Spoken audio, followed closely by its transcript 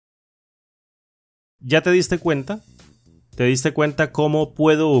¿Ya te diste cuenta? ¿Te diste cuenta cómo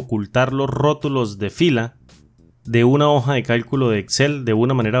puedo ocultar los rótulos de fila de una hoja de cálculo de Excel de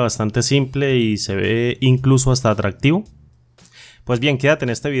una manera bastante simple y se ve incluso hasta atractivo? Pues bien, quédate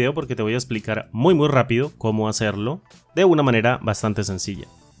en este video porque te voy a explicar muy rápido cómo hacerlo de una manera bastante sencilla.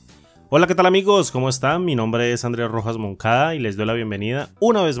 Hola, ¿qué tal amigos? ¿Cómo están? Mi nombre es Andrés Rojas Moncada y les doy la bienvenida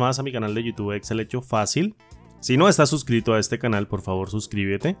una vez más a mi canal de YouTube Excel Hecho Fácil. Si no estás suscrito a este canal, por favor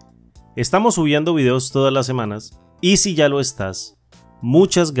suscríbete. Estamos subiendo videos todas las semanas y si ya lo estás,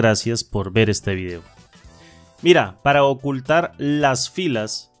 muchas gracias por ver este video. Mira, para ocultar las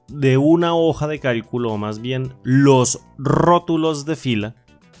filas de una hoja de cálculo, o más bien los rótulos de fila,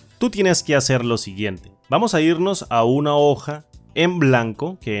 tú tienes que hacer lo siguiente. Vamos a irnos a una hoja en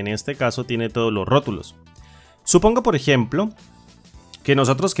blanco, que en este caso tiene todos los rótulos. Suponga, por ejemplo, que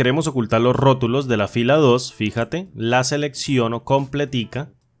nosotros queremos ocultar los rótulos de la fila 2, fíjate, la selecciono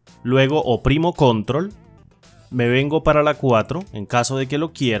completica, luego oprimo control, me vengo para la 4 en caso de que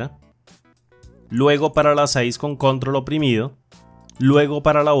lo quiera, luego para la 6 con control oprimido, luego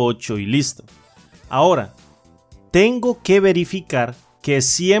para la 8 y listo. Ahora, tengo que verificar que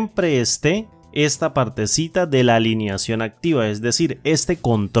siempre esté esta partecita de la alineación activa, es decir, este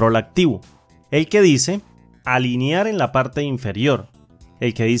control activo, el que dice alinear en la parte inferior,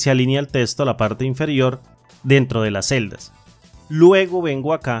 el que dice alinea el texto a la parte inferior dentro de las celdas. Luego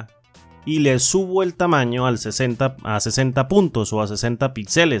vengo acá y le subo el tamaño a 60 puntos o a 60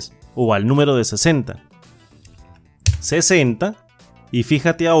 píxeles o al número de 60. Y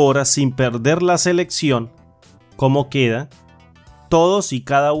fíjate ahora, sin perder la selección, cómo queda todos y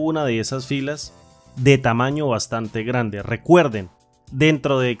cada una de esas filas de tamaño bastante grande. Recuerden,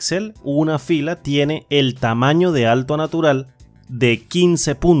 dentro de Excel una fila tiene el tamaño de alto natural de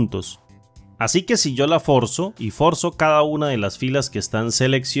 15 puntos. Así que si yo la forzo y forzo cada una de las filas que están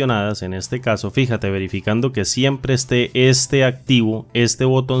seleccionadas, en este caso, fíjate, verificando que siempre esté este activo, este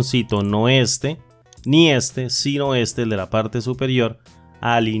botoncito, no este, ni este, sino este, el de la parte superior,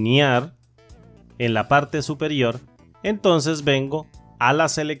 a alinear en la parte superior, entonces vengo a la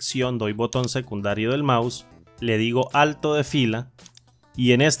selección, doy botón secundario del mouse, le digo alto de fila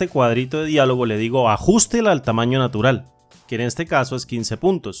y en este cuadrito de diálogo le digo ajústela al tamaño natural, que en este caso es 15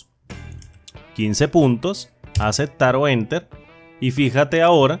 puntos. 15 puntos, aceptar o enter y fíjate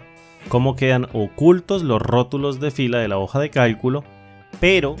ahora cómo quedan ocultos los rótulos de fila de la hoja de cálculo,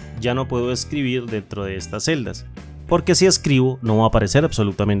 pero ya no puedo escribir dentro de estas celdas, porque si escribo no va a aparecer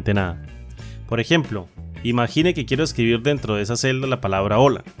absolutamente nada. Por ejemplo, imagine que quiero escribir dentro de esa celda la palabra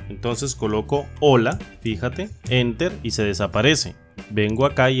hola, entonces coloco hola, fíjate, enter y se desaparece. Vengo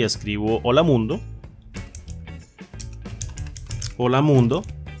acá y escribo hola mundo,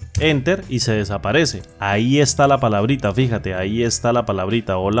 enter y se desaparece. Ahí está la palabrita, fíjate, ahí está la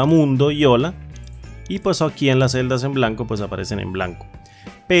palabrita hola mundo y hola, y pues aquí en las celdas en blanco pues aparecen en blanco,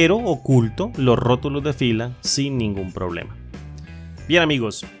 pero oculto los rótulos de fila sin ningún problema. Bien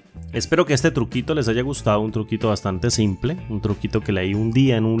amigos, espero que este truquito les haya gustado, un truquito bastante simple, un truquito que leí un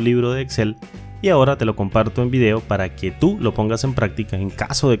día en un libro de Excel y ahora te lo comparto en video para que tú lo pongas en práctica en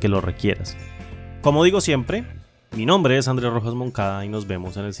caso de que lo requieras. Como digo siempre, mi nombre es Andrés Rojas Moncada y nos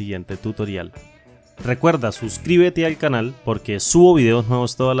vemos en el siguiente tutorial. Recuerda, suscríbete al canal porque subo videos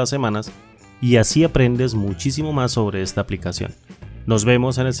nuevos todas las semanas y así aprendes muchísimo más sobre esta aplicación. Nos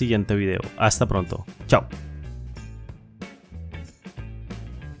vemos en el siguiente video. Hasta pronto. Chao.